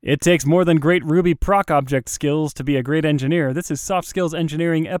It takes more than great Ruby proc object skills to be a great engineer. This is Soft Skills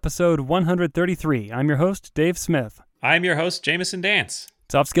Engineering episode 133. I'm your host, Dave Smith. I'm your host, Jamison Dance.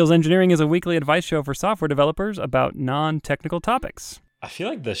 Soft Skills Engineering is a weekly advice show for software developers about non-technical topics. I feel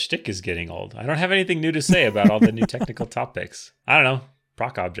like the shtick is getting old. I don't have anything new to say about all the new technical topics. I don't know.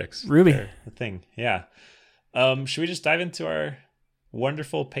 Proc objects. Ruby. They're the thing. Yeah. Should we just dive into our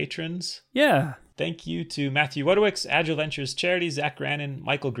wonderful patrons? Yeah. Thank you to Matthew Wodowicz, Agile Ventures Charity, Zach Grannon,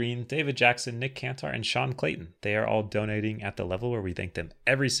 Michael Green, David Jackson, Nick Cantor, and Sean Clayton. They are all donating at the level where we thank them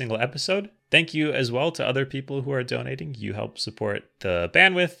every single episode. Thank you as well to other people who are donating. You help support the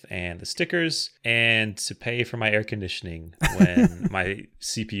bandwidth and the stickers and to pay for my air conditioning when my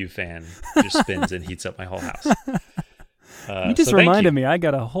CPU fan just spins and heats up my whole house. You just reminded me, I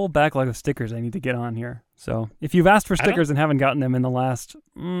got a whole backlog of stickers I need to get on here. So if you've asked for stickers and haven't gotten them in the last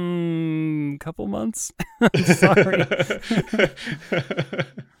couple months, sorry.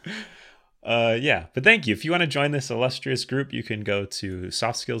 Yeah, but thank you. If you want to join this illustrious group, you can go to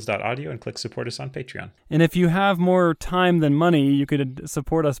softskills.audio and click support us on Patreon. And if you have more time than money, you could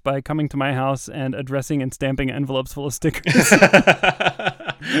support us by coming to my house and addressing and stamping envelopes full of stickers.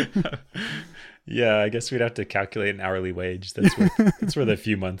 Yeah, I guess we'd have to calculate an hourly wage. That's worth a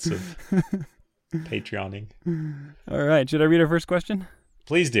few months of Patreoning. All right, should I read our first question?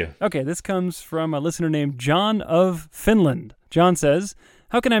 Please do. Okay, this comes from a listener named John of Finland. John says,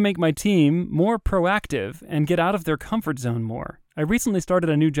 how can I make my team more proactive and get out of their comfort zone more? I recently started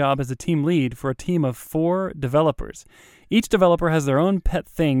a new job as a team lead for a team of 4 developers. Each developer has their own pet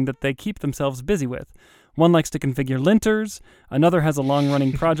thing that they keep themselves busy with. One likes to configure linters, another has a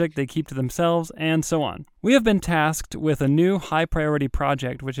long-running project they keep to themselves, and so on. We have been tasked with a new high-priority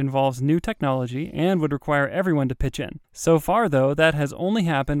project which involves new technology and would require everyone to pitch in. So far, though, that has only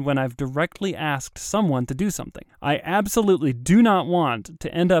happened when I've directly asked someone to do something. I absolutely do not want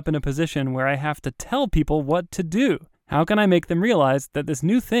to end up in a position where I have to tell people what to do. How can I make them realize that this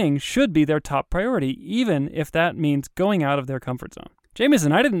new thing should be their top priority, even if that means going out of their comfort zone?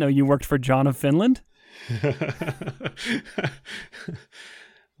 Jamison, I didn't know you worked for John of Finland.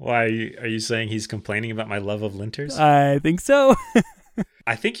 Why are you saying he's complaining about my love of linters? I think so.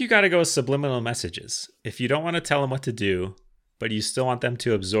 I think you got to go with subliminal messages. If you don't want to tell them what to do, but you still want them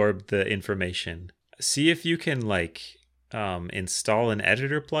to absorb the information, see if you can install an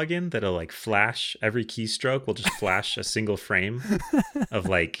editor plugin that'll flash every keystroke will just flash a single frame of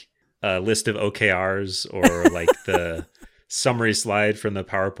a list of OKRs or the summary slide from the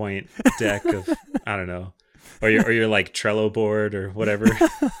PowerPoint deck of, I don't know, or your Trello board or whatever.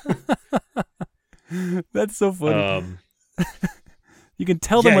 That's so funny. You can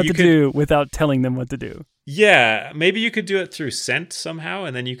tell them what to do without telling them what to do. Yeah, maybe you could do it through scent somehow,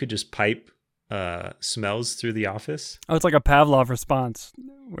 and then you could just pipe smells through the office. Oh, it's like a Pavlov response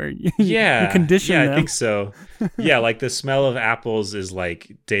where you condition them. Yeah, I think so. Yeah, the smell of apples is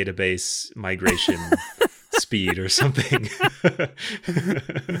database migration speed or something.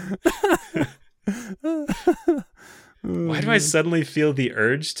 Why do I suddenly feel the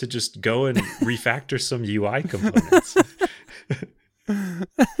urge to just go and refactor some UI components?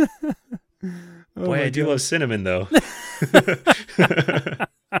 Boy, I do love cinnamon though.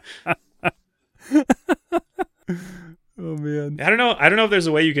 Oh man. I don't know if there's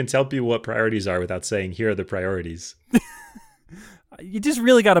a way you can tell people what priorities are without saying here are the priorities. You just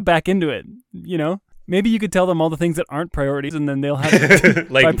really got to back into it, you know? Maybe you could tell them all the things that aren't priorities, and then they'll have it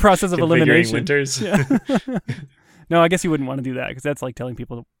by process of elimination. Linters. Yeah. No, I guess you wouldn't want to do that because that's like telling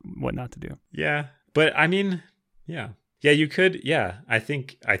people what not to do. Yeah, but I mean, yeah, you could. Yeah, I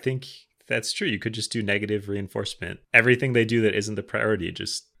think that's true. You could just do negative reinforcement. Everything they do that isn't the priority, you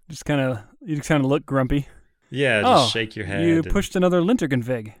just kind of look grumpy. Yeah, just shake your head. You pushed another linter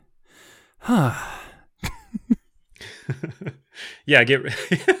config. Huh. Yeah, get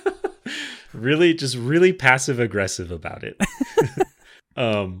really passive aggressive about it.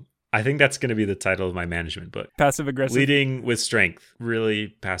 I think that's going to be the title of my management book. Passive aggressive. Leading with strength, really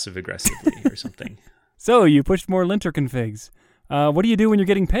passive aggressively or something. So you pushed more linter configs. What do you do when you're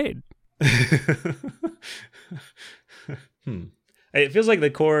getting paid? It feels like the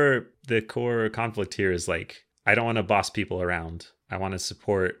core conflict here is I don't want to boss people around. I want to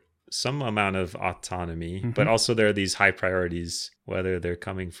support some amount of autonomy, but also there are these high priorities, whether they're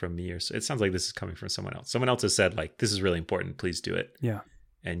coming from me or it sounds like this is coming from someone else. Someone else has said this is really important. Please do it. Yeah.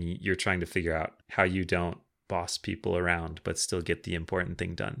 And you're trying to figure out how you don't boss people around, but still get the important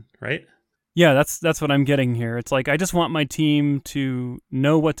thing done. Right. Yeah, that's what I'm getting here. It's I just want my team to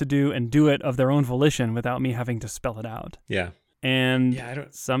know what to do and do it of their own volition without me having to spell it out. Yeah. And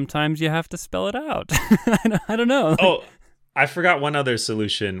sometimes you have to spell it out. I don't know. Oh, I forgot one other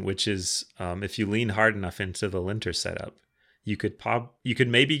solution, which is if you lean hard enough into the linter setup, you could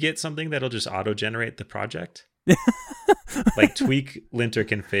maybe get something that'll just auto-generate the project. Like tweak linter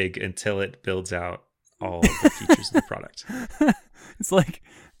config until it builds out all of the features of the product. It's like,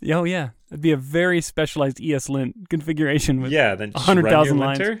 oh yeah, it'd be a very specialized ESLint configuration with then 100,000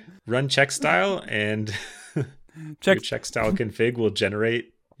 lines. Linter, run check style, and your check style config will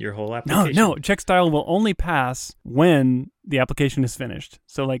generate your whole application. No, check style will only pass when the application is finished.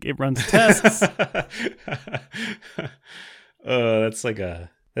 So like it runs tests.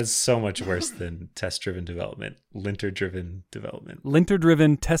 That's so much worse than test-driven development. Linter-driven development.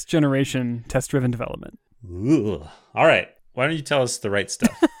 Linter-driven test generation, test-driven development. Ooh. All right. Why don't you tell us the right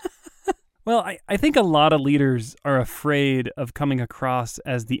stuff? Well, I think a lot of leaders are afraid of coming across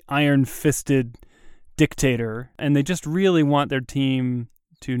as the iron-fisted dictator, and they just really want their team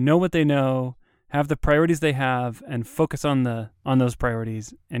to know what they know, have the priorities they have, and focus on those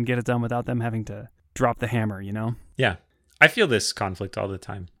priorities and get it done without them having to drop the hammer, you know? Yeah. I feel this conflict all the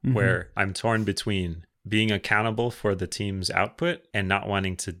time where I'm torn between being accountable for the team's output and not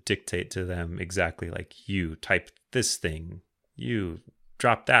wanting to dictate to them exactly like, you type this thing, you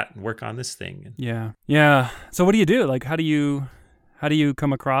drop that and work on this thing. Yeah. So what do you do? Like, how do you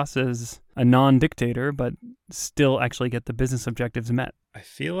come across as a non-dictator but still actually get the business objectives met? I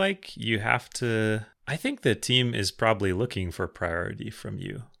feel like I think the team is probably looking for priority from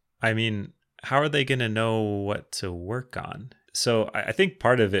you. I mean, how are they going to know what to work on? So I think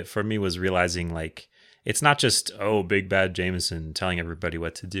part of it for me was realizing like, it's not just, big bad Jamison telling everybody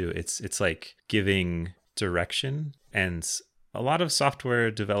what to do. It's like giving direction. And a lot of software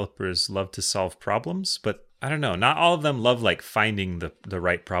developers love to solve problems, but I don't know, not all of them love like finding the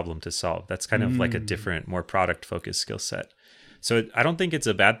right problem to solve. That's kind of like a different, more product focused skill set. So I don't think it's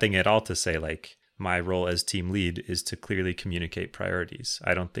a bad thing at all to say like, my role as team lead is to clearly communicate priorities.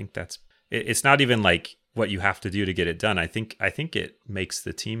 I don't think it's not even like what you have to do to get it done. I think it makes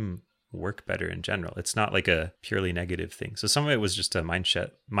the team work better in general. It's not like a purely negative thing. So some of it was just a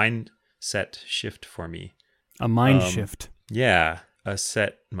mindset shift for me. A mind shift. Yeah, a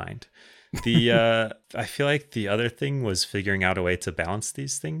set mind. I feel like the other thing was figuring out a way to balance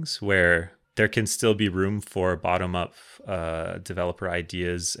these things where there can still be room for bottom-up developer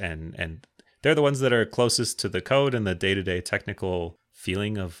ideas, and they're the ones that are closest to the code and the day-to-day technical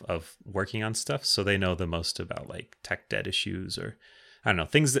feeling of working on stuff, so they know the most about like tech debt issues, or I don't know,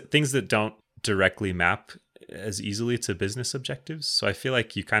 things that don't directly map as easily to business objectives. So I feel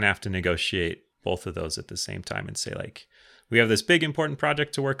like you kind of have to negotiate both of those at the same time and say like, we have this big important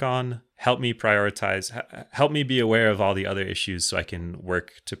project to work on, help me prioritize, help me be aware of all the other issues so I can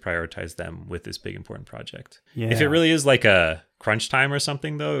work to prioritize them with this big important project. Yeah. If it really is like a crunch time or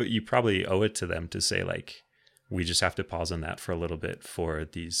something though, you probably owe it to them to say like, we just have to pause on that for a little bit for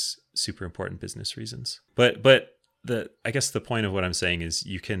these super important business reasons. But I guess the point of what I'm saying is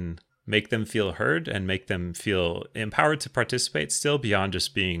you can make them feel heard and make them feel empowered to participate still beyond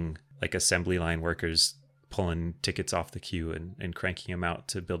just being like assembly line workers pulling tickets off the queue and cranking them out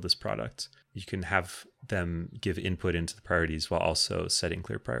to build this product. You can have them give input into the priorities while also setting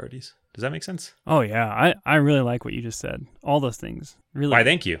clear priorities. Does that make sense? Oh, yeah. I really like what you just said. All those things. Really. Why,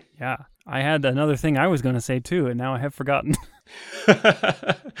 thank you. Yeah. I had another thing I was going to say too, and now I have forgotten.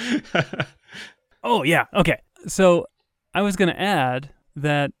 Oh, yeah. Okay. So I was going to add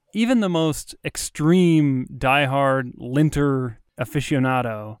that even the most extreme diehard linter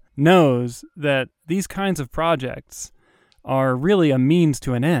aficionado knows that these kinds of projects are really a means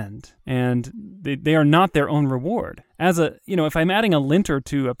to an end, and they are not their own reward. If I'm adding a linter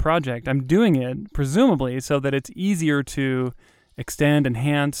to a project, I'm doing it presumably so that it's easier to extend,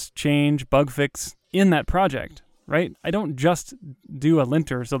 enhance, change, bug fix in that project, right? I don't just do a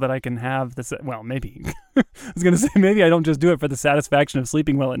linter so that I can have this. Well, maybe I was going to say maybe I don't just do it for the satisfaction of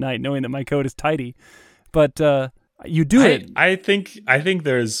sleeping well at night, knowing that my code is tidy, but you do it. I think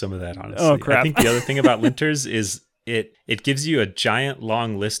there is some of that, honestly. Oh, crap. I think the other thing about linters is it gives you a giant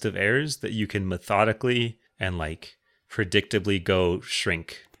long list of errors that you can methodically and like predictably go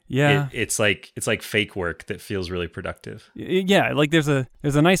shrink. Yeah, it's like fake work that feels really productive. Yeah, like there's a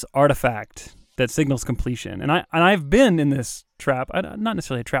nice artifact that signals completion, and I've been in this trap. Not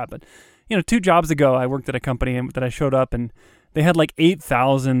necessarily a trap, but 2 jobs ago I worked at a company that I showed up and they had like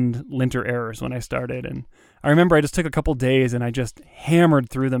 8,000 linter errors when I started, and I remember I just took a couple days and I just hammered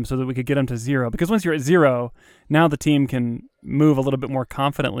through them so that we could get them to 0. Because once you're at 0, now the team can move a little bit more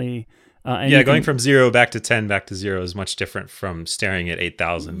confidently. Going from 0 back to 10 back to 0 is much different from staring at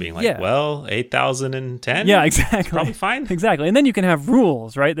 8,000 being like, well, 8,010? Yeah, exactly. Probably fine. Exactly. And then you can have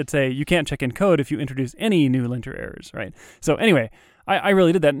rules, right, that say you can't check in code if you introduce any new linter errors, right? So anyway, I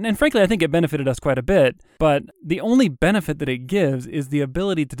really did that. And frankly, I think it benefited us quite a bit. But the only benefit that it gives is the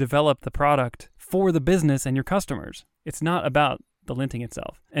ability to develop the product for the business and your customers. It's not about the linting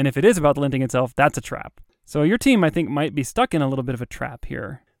itself. And if it is about the linting itself, that's a trap. So your team, I think, might be stuck in a little bit of a trap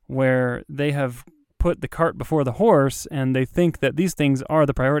here, where they have put the cart before the horse and they think that these things are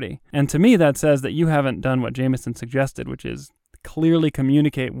the priority. And to me, that says that you haven't done what Jamison suggested, which is clearly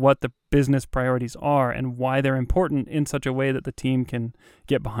communicate what the business priorities are and why they're important in such a way that the team can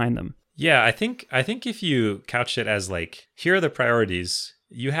get behind them. Yeah, I think if you couch it as like, here are the priorities,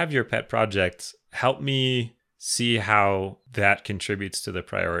 you have your pet project, help me see how that contributes to the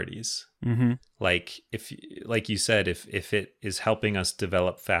priorities. Mm-hmm. Like you said, if it is helping us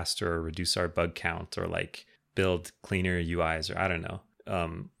develop faster or reduce our bug count or like build cleaner UIs or I don't know,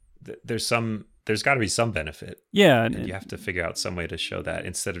 there's got to be some benefit. Yeah, and you have to figure out some way to show that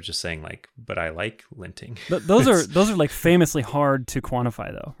instead of just saying like, but I like linting. Those are like famously hard to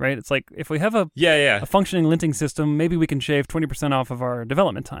quantify though, right? It's like if we have a functioning linting system, maybe we can shave 20% off of our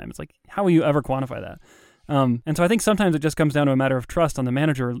development time. It's like, how will you ever quantify that? And so I think sometimes it just comes down to a matter of trust on the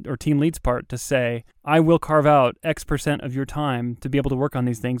manager or team lead's part to say, I will carve out X% of your time to be able to work on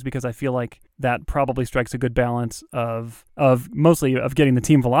these things because I feel like that probably strikes a good balance of mostly of getting the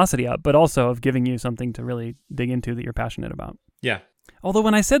team velocity up, but also of giving you something to really dig into that you're passionate about. Yeah. Although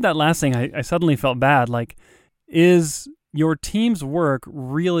when I said that last thing, I suddenly felt bad. Like, is your team's work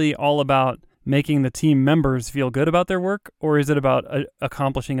really all about making the team members feel good about their work, or is it about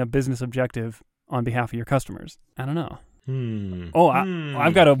accomplishing a business objective on behalf of your customers? I don't know.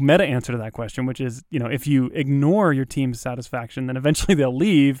 I've got a meta answer to that question, which is, if you ignore your team's satisfaction, then eventually they'll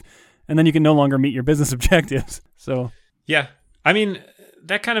leave and then you can no longer meet your business objectives. So, yeah, I mean,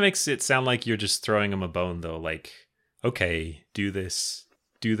 that kind of makes it sound like you're just throwing them a bone though. Like, okay, do this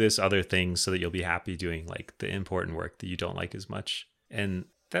other thing so that you'll be happy doing like the important work that you don't like as much. And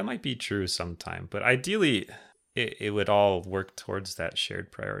that might be true sometime, but ideally it would all work towards that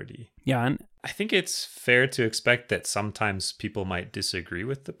shared priority. Yeah. And I think it's fair to expect that sometimes people might disagree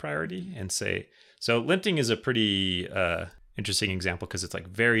with the priority and say, so linting is a pretty interesting example because it's like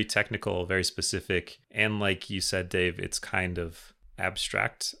very technical, very specific. And like you said, Dave, it's kind of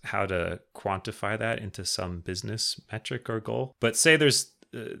abstract how to quantify that into some business metric or goal. But say there's,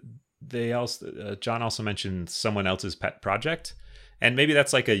 John also mentioned someone else's pet project. And maybe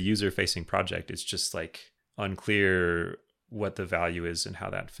that's like a user-facing project. It's just like unclear what the value is and how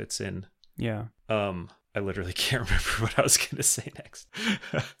that fits in. Yeah. I literally can't remember what I was going to say next.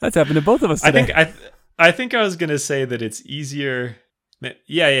 That's happened to both of us today. I think I was going to say that it's easier.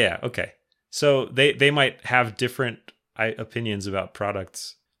 Yeah. Okay. So they might have different opinions about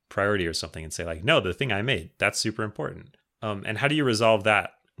products priority or something and say like, no, the thing I made, that's super important. And how do you resolve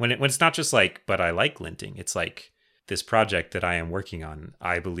that when it's not just like, but I like linting. It's like, this project that I am working on,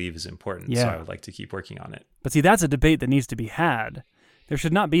 I believe is important. So I would like to keep working on it. But see, that's a debate that needs to be had. There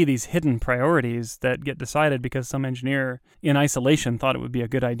should not be these hidden priorities that get decided because some engineer in isolation thought it would be a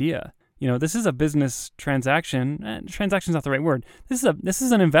good idea. This is a business transaction. Transaction's not the right word. This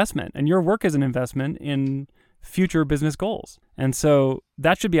is an investment, and your work is an investment in future business goals. And so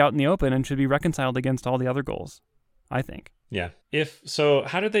that should be out in the open and should be reconciled against all the other goals, I think. Yeah.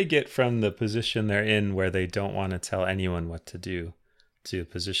 How do they get from the position they're in where they don't want to tell anyone what to do to a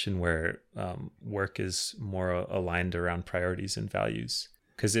position where work is more aligned around priorities and values?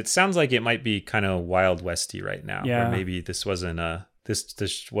 Because it sounds like it might be kind of Wild Westy right now, where maybe this wasn't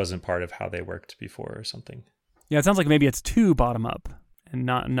this wasn't part of how they worked before or something. Yeah, it sounds like maybe it's too bottom up and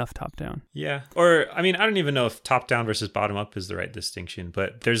not enough top down. Yeah. Or, I mean, I don't even know if top down versus bottom up is the right distinction,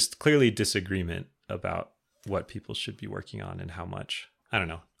 but there's clearly disagreement about what people should be working on and how much. I don't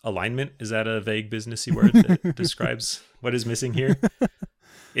know. Alignment, is that a vague businessy word that describes what is missing here?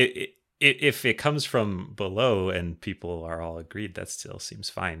 If it comes from below and people are all agreed, that still seems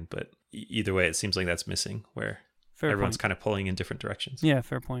fine. But either way, it seems like that's missing, where everyone's kind of pulling in different directions. Yeah,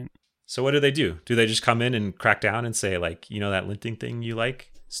 fair point. So what do they do? Do they just come in and crack down and say, like, that linting thing you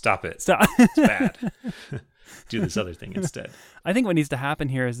like? Stop it. Stop. It's bad. Do this other thing instead. I think what needs to happen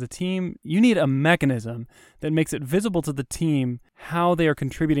here is you need a mechanism that makes it visible to the team how they are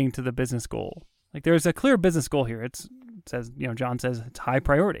contributing to the business goal. Like, there's a clear business goal here. John says it's high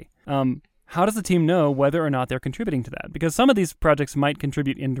priority. How how does the team know whether or not they're contributing to that? Because some of these projects might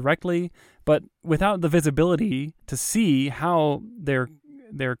contribute indirectly, but without the visibility to see how their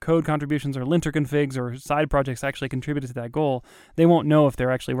code contributions or linter configs or side projects actually contributed to that goal, they won't know if they're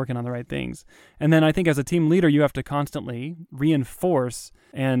actually working on the right things. And then I think as a team leader, you have to constantly reinforce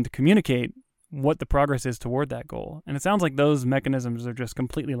and communicate what the progress is toward that goal. And it sounds like those mechanisms are just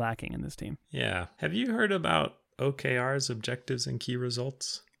completely lacking in this team. Yeah. Have you heard about OKRs, objectives and key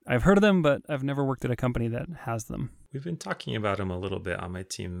results? I've heard of them, but I've never worked at a company that has them. We've been talking about them a little bit on my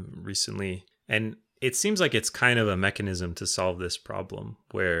team recently. And it seems like it's kind of a mechanism to solve this problem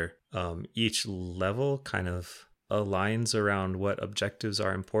where each level kind of aligns around what objectives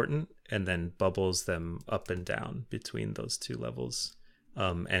are important and then bubbles them up and down between those two levels.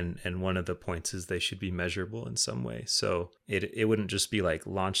 And one of the points is they should be measurable in some way. So it wouldn't just be like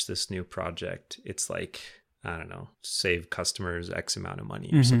launch this new project. It's like, I don't know, save customers X amount of money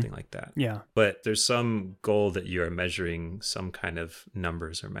or something like that. Yeah. But there's some goal that you are measuring some kind of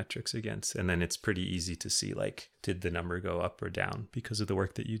numbers or metrics against. And then it's pretty easy to see, like, did the number go up or down because of the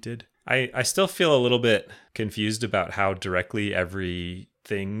work that you did? I still feel a little bit confused about how directly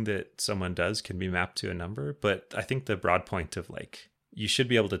everything that someone does can be mapped to a number. But I think the broad point of like, you should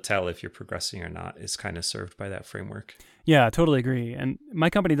be able to tell if you're progressing or not is kind of served by that framework. Yeah, I totally agree. And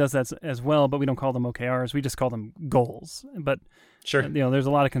my company does that as well, but we don't call them OKRs. We just call them goals. But sure, there's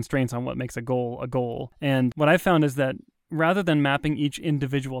a lot of constraints on what makes a goal a goal. And what I found is that rather than mapping each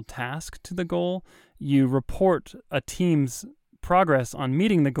individual task to the goal, you report a team's progress on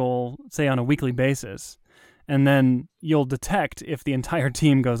meeting the goal, say on a weekly basis, and then you'll detect if the entire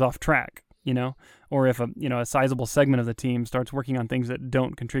team goes off track, or if a sizable segment of the team starts working on things that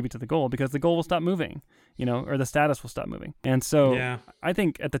don't contribute to the goal, because the goal will stop moving, or the status will stop moving. And so yeah. I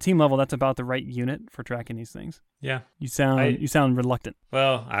think at the team level, that's about the right unit for tracking these things. Yeah. You sound reluctant.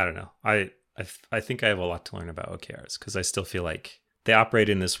 Well, I don't know. I think I have a lot to learn about OKRs because I still feel like they operate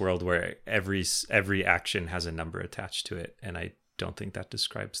in this world where every action has a number attached to it. And I don't think that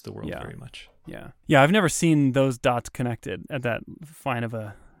describes the world very much. Yeah. Yeah. I've never seen those dots connected at that fine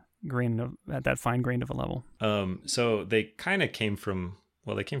grained of a level. So they kind of came from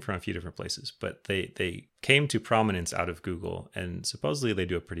a few different places, but they came to prominence out of Google, and supposedly they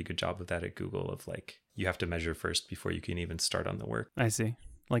do a pretty good job of that at Google of like, you have to measure first before you can even start on the work. I see.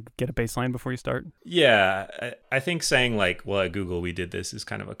 Like get a baseline before you start. Yeah. I think saying like, well, at Google we did this is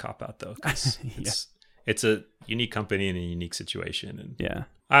kind of a cop out though. 'Cause it's a unique company in a unique situation. And yeah,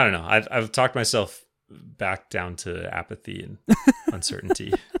 I don't know. I've talked myself back down to apathy and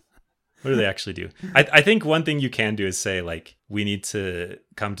uncertainty. What do they actually do? I think one thing you can do is say, like, we need to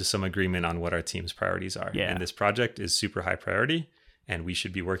come to some agreement on what our team's priorities are. Yeah. And this project is super high priority, and we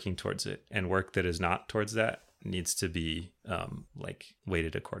should be working towards it. And work that is not towards that needs to be,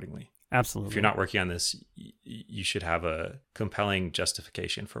 weighted accordingly. Absolutely. If you're not working on this, you should have a compelling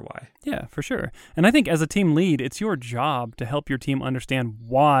justification for why. Yeah, for sure. And I think as a team lead, it's your job to help your team understand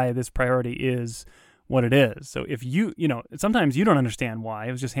why this priority is what it is. So if sometimes you don't understand why,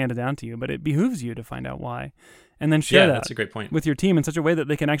 it was just handed down to you, but it behooves you to find out why and then share that that's a great point. with your team in such a way that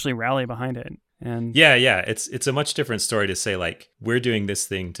they can actually rally behind it. And yeah, it's a much different story to say like, we're doing this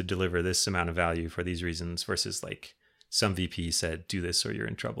thing to deliver this amount of value for these reasons versus like some VP said, do this or you're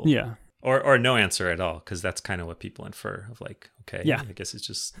in trouble. Yeah. Or no answer at all, because that's kind of what people infer of like, okay, yeah. I guess it's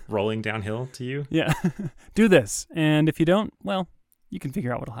just rolling downhill to you. Yeah. Do this. And if you don't, well, you can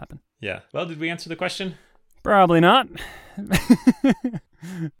figure out what'll happen. Yeah. Well, did we answer the question? Probably not.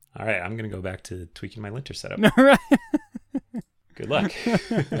 All right. I'm going to go back to tweaking my linter setup. All right. Good luck.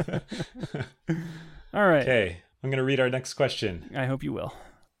 All right. Okay. I'm going to read our next question. I hope you will.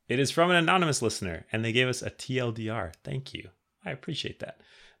 It is from an anonymous listener, and they gave us a TLDR. Thank you. I appreciate that.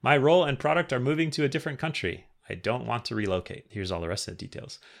 My role and product are moving to a different country. I don't want to relocate. Here's all the rest of the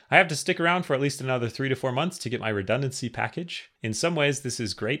details. I have to stick around for at least another 3 to 4 months to get my redundancy package. In some ways, this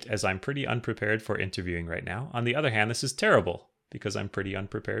is great as I'm pretty unprepared for interviewing right now. On the other hand, this is terrible because I'm pretty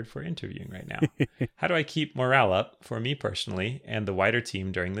unprepared for interviewing right now. How do I keep morale up for me personally and the wider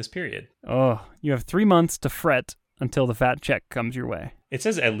team during this period? Oh, you have 3 months to fret until the fat check comes your way. It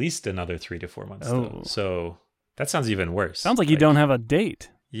says at least another 3 to 4 months, though. So that sounds even worse. Sounds like you don't have a date.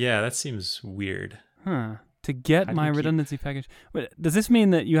 Yeah, that seems weird. Huh. To get my redundancy package. Wait, does this mean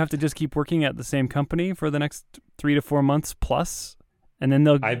that you have to just keep working at the same company for the next 3 to 4 months plus? And then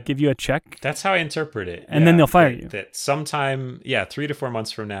they'll give you a check? That's how I interpret it. And then they'll fire you. That sometime, 3 to 4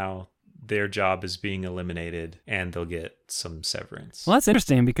 months from now, their job is being eliminated and they'll get some severance. Well, that's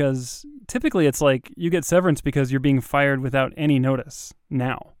interesting because typically it's like you get severance because you're being fired without any notice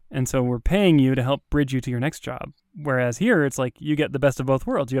now. And so we're paying you to help bridge you to your next job. Whereas here, it's like you get the best of both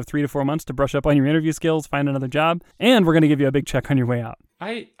worlds. You have 3 to 4 months to brush up on your interview skills, find another job, and we're going to give you a big check on your way out.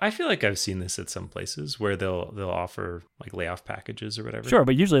 I feel like I've seen this at some places where they'll offer like layoff packages or whatever. Sure,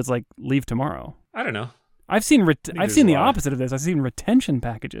 but usually it's like leave tomorrow. I don't know. I've seen the opposite of this. I've seen retention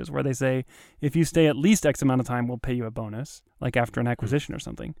packages where they say, if you stay at least X amount of time, we'll pay you a bonus, like after an acquisition or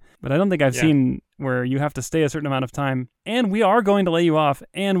something. But I don't think I've seen where you have to stay a certain amount of time, and we are going to lay you off,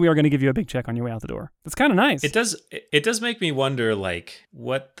 and we are going to give you a big check on your way out the door. That's kind of nice. It does make me wonder, like,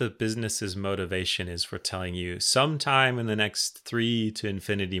 what the business's motivation is for telling you sometime in the next 3 to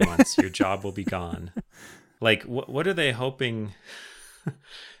infinity months, your job will be gone. Like, what are they hoping?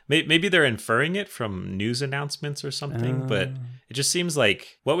 Maybe they're inferring it from news announcements or something, but it just seems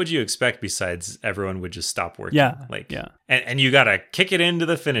like, what would you expect besides everyone would just stop working? And you got to kick it into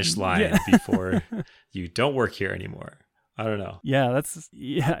the finish line before you don't work here anymore. I don't know.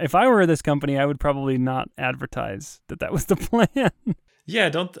 If I were this company, I would probably not advertise that was the plan.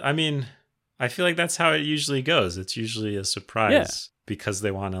 I feel like that's how it usually goes. It's usually a surprise because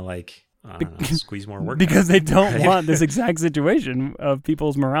they want to squeeze more work because they don't want this exact situation of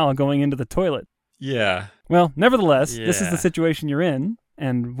people's morale going into the toilet. Yeah. Well, nevertheless, this is the situation you're in,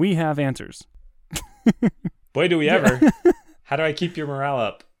 and we have answers. Boy, do we ever. How do I keep your morale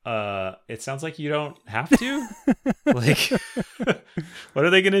up? It sounds like you don't have to. Like, what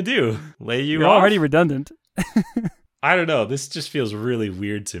are they going to do? Lay you You're off? already redundant. I don't know. This just feels really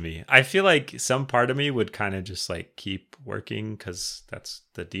weird to me. I feel like some part of me would kind of just like keep working because that's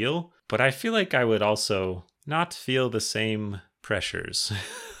the deal. But I feel like I would also not feel the same pressures.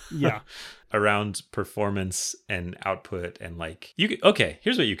 Around performance and output and like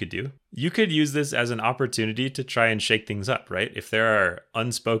here's what you could do. You could use this as an opportunity to try and shake things up, right? If there are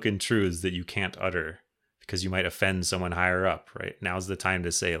unspoken truths that you can't utter because you might offend someone higher up, right? Now's the time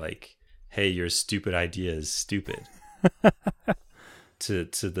to say like, hey, your stupid idea is stupid. to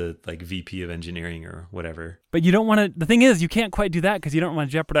the like VP of engineering or whatever. But you don't want to, the thing is, you can't quite do that because you don't want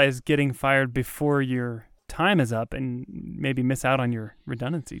to jeopardize getting fired before your time is up and maybe miss out on your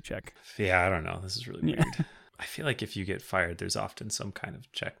redundancy check. Yeah, I don't know. This is really weird. I feel like if you get fired, there's often some kind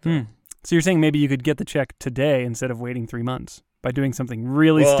of check though. So you're saying maybe you could get the check today instead of waiting 3 months by doing something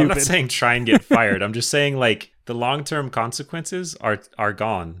really stupid. I'm not saying try and get fired. I'm just saying like the long-term consequences are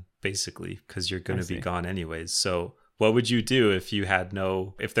gone basically because you're going to be gone anyways. So what would you do if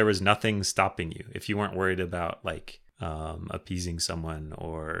there was nothing stopping you? If you weren't worried about like appeasing someone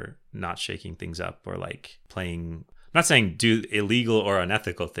or not shaking things up or like playing, I'm not saying do illegal or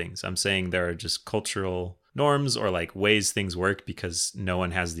unethical things. I'm saying there are just cultural norms or like ways things work because no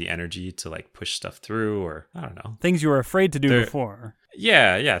one has the energy to like push stuff through, or I don't know. Things you were afraid to do before.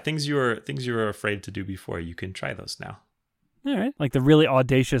 Yeah. Things you were afraid to do before. You can try those now. All right. Like the really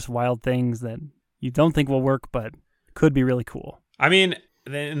audacious, wild things that you don't think will work, but could be really cool. I mean,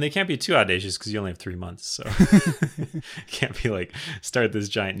 and they can't be too audacious because you only have 3 months. So it can't be like start this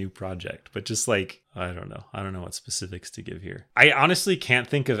giant new project, but just like, I don't know what specifics to give here. I honestly can't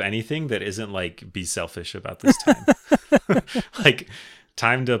think of anything that isn't like be selfish about this time. Like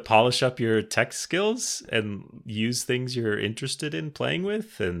time to polish up your tech skills and use things you're interested in playing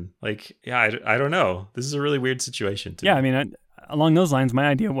with. And like, I don't know. This is a really weird situation to me. I mean, along those lines, my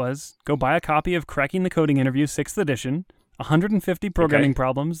idea was go buy a copy of Cracking the Coding Interview 6th edition, 150 programming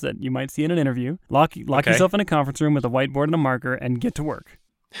problems that you might see in an interview. Lock yourself in a conference room with a whiteboard and a marker and get to work.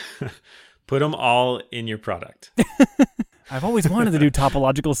 Put them all in your product. I've always wanted to do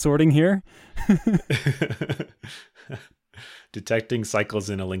topological sorting here. Detecting cycles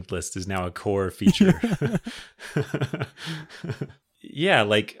in a linked list is now a core feature. Yeah,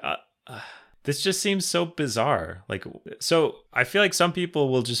 like this just seems so bizarre. Like, so I feel like some people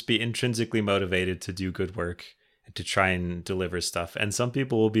will just be intrinsically motivated to do good work, to try and deliver stuff. And some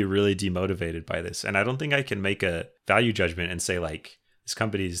people will be really demotivated by this. And I don't think I can make a value judgment and say like, this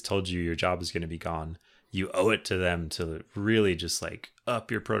company has told you your job is going to be gone. You owe it to them to really just like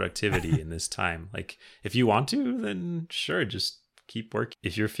up your productivity in this time. Like if you want to, then sure, just keep working.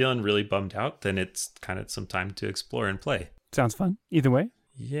 If you're feeling really bummed out, then it's kind of some time to explore and play. Sounds fun. Either way.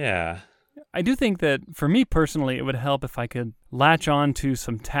 Yeah. I do think that for me personally, it would help if I could latch on to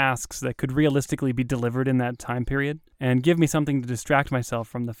some tasks that could realistically be delivered in that time period and give me something to distract myself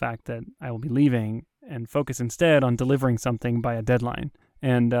from the fact that I will be leaving and focus instead on delivering something by a deadline.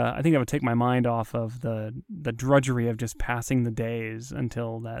 And I think that would take my mind off of the drudgery of just passing the days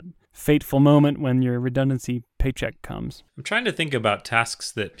until that fateful moment when your redundancy paycheck comes. I'm trying to think about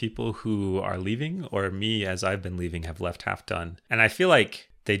tasks that people who are leaving or me as I've been leaving have left half done. And I feel like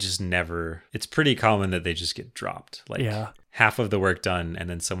they just never, it's pretty common that they just get dropped. Like half of the work done and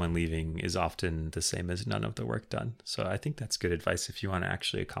then someone leaving is often the same as none of the work done. So I think that's good advice if you want to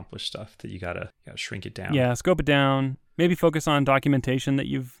actually accomplish stuff, that you gotta shrink it down. Yeah, scope it down. Maybe focus on documentation that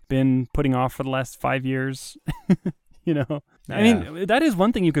you've been putting off for the last 5 years. Yeah. I mean, that is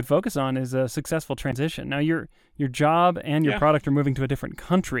one thing you could focus on, is a successful transition. Now, your job and your product are moving to a different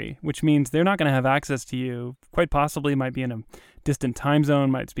country, which means they're not going to have access to you. Quite possibly might be in a distant time zone,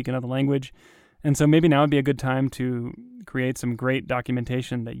 might speak another language. And so maybe now would be a good time to create some great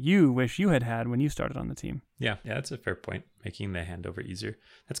documentation that you wish you had when you started on the team. Yeah, that's a fair point. Making the handover easier.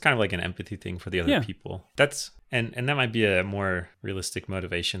 That's kind of like an empathy thing for the other people. That's and that might be a more realistic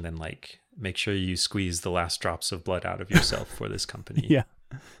motivation than like, make sure you squeeze the last drops of blood out of yourself for this company. Yeah.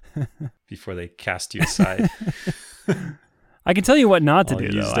 Before they cast you aside. I can tell you what not to do,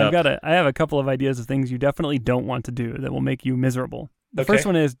 though. I have a couple of ideas of things you definitely don't want to do that will make you miserable. The first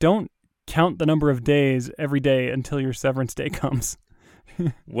one is, don't count the number of days every day until your severance day comes.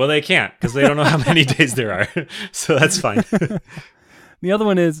 Well, they can't, because they don't know how many days there are. So that's fine. The other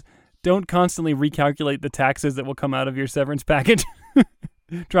one is, don't constantly recalculate the taxes that will come out of your severance package,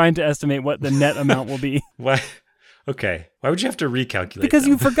 trying to estimate what the net amount will be. Why? Okay. Why would you have to recalculate? Because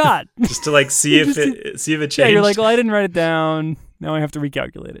you forgot. Just to like see if it changed. Yeah, you're like, well, I didn't write it down. Now I have to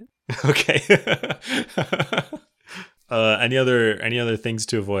recalculate it. Okay. Any other things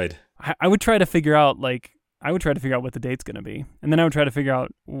to avoid? I would try to figure out what the date's going to be. And then I would try to figure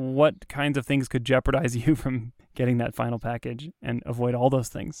out what kinds of things could jeopardize you from getting that final package, and avoid all those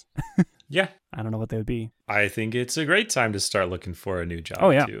things. Yeah. I don't know what they would be. I think it's a great time to start looking for a new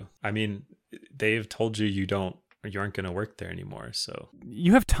job, too. I mean, they've told you you aren't going to work there anymore, so.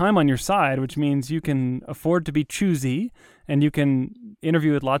 You have time on your side, which means you can afford to be choosy, and you can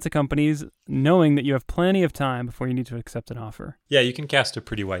interview with lots of companies knowing that you have plenty of time before you need to accept an offer. Yeah, you can cast a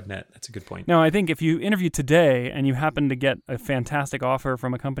pretty wide net. That's a good point. Now, I think if you interview today and you happen to get a fantastic offer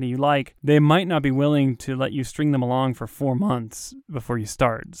from a company you like, they might not be willing to let you string them along for 4 months before you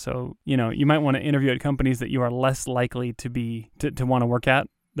start. So, you might want to interview at companies that you are less likely to want to work at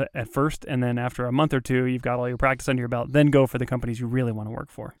first, and then after a month or two, you've got all your practice under your belt, then go for the companies you really want to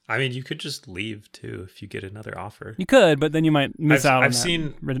work for. I mean, you could just leave, too, if you get another offer. You could, but then you might miss out on I've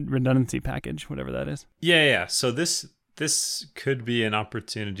seen redundancy package, whatever that is. Yeah. So this could be an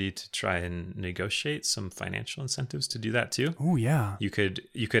opportunity to try and negotiate some financial incentives to do that, too. Oh, yeah. You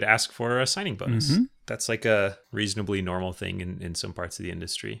could ask for a signing bonus. Mm-hmm. That's like a reasonably normal thing in some parts of the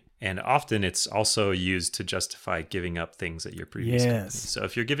industry. And often it's also used to justify giving up things at your previous company. So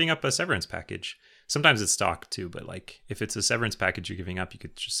if you're giving up a severance package, sometimes it's stock too, but like if it's a severance package you're giving up, you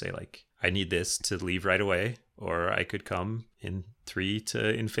could just say like, I need this to leave right away, or I could come in 3 to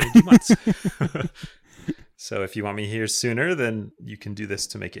infinity months. So if you want me here sooner, then you can do this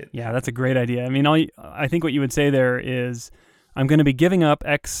to make it. Yeah, that's a great idea. I mean, I think what you would say there is, I'm going to be giving up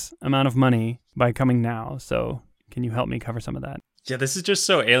X amount of money by coming now. So can you help me cover some of that? Yeah, this is just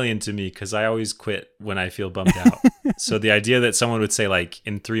so alien to me because I always quit when I feel bummed out. So the idea that someone would say like,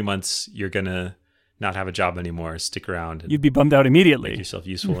 in 3 months, you're going to not have a job anymore, stick around. You'd be bummed out immediately. Make yourself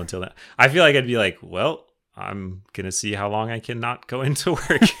useful until then. I feel like I'd be like, well, I'm going to see how long I can not go into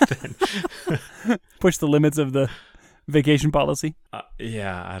work then. Push the limits of the vacation policy.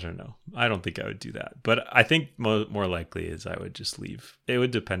 Yeah, I don't know. I don't think I would do that. But I think more likely is I would just leave. It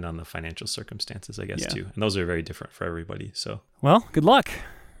would depend on the financial circumstances, I guess, too. And those are very different for everybody. So, well, good luck.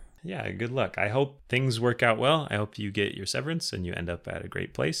 Yeah, good luck. I hope things work out well. I hope you get your severance and you end up at a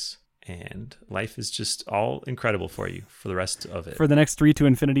great place. And life is just all incredible for you for the rest of it. For the next 3 to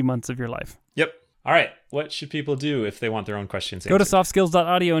infinity months of your life. Yep. All right. What should people do if they want their own questions answered? Go to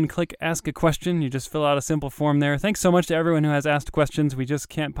softskills.audio and click Ask a Question. You just fill out a simple form there. Thanks so much to everyone who has asked questions. We just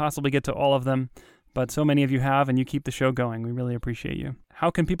can't possibly get to all of them, but so many of you have, and you keep the show going. We really appreciate you. How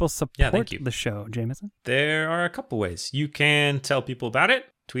can people support the show, Jamison? There are a couple ways. You can tell people about it,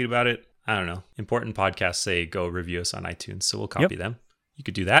 tweet about it. I don't know. Important podcasts say go review us on iTunes, so we'll copy them. You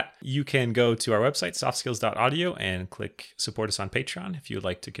could do that. You can go to our website, softskills.audio, and click support us on Patreon if you would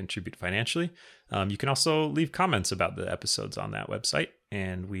like to contribute financially. You can also leave comments about the episodes on that website,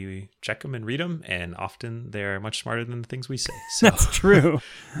 and we check them and read them, and often they're much smarter than the things we say. So, that's true.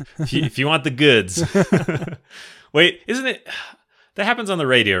 if you want the goods. Wait, isn't it? That happens on the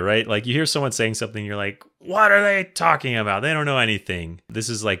radio, right? Like you hear someone saying something, you're like, what are they talking about? They don't know anything. This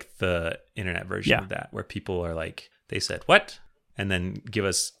is like the internet version of that, where people are like, they said, what? And then give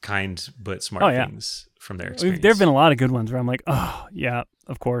us kind but smart things from their experience. There have been a lot of good ones where I'm like, oh, yeah,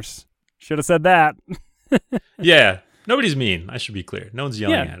 of course. Should have said that. Yeah. Nobody's mean. I should be clear. No one's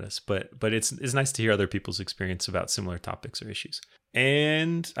yelling at us. But it's nice to hear other people's experience about similar topics or issues.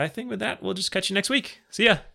 And I think with that, we'll just catch you next week. See ya.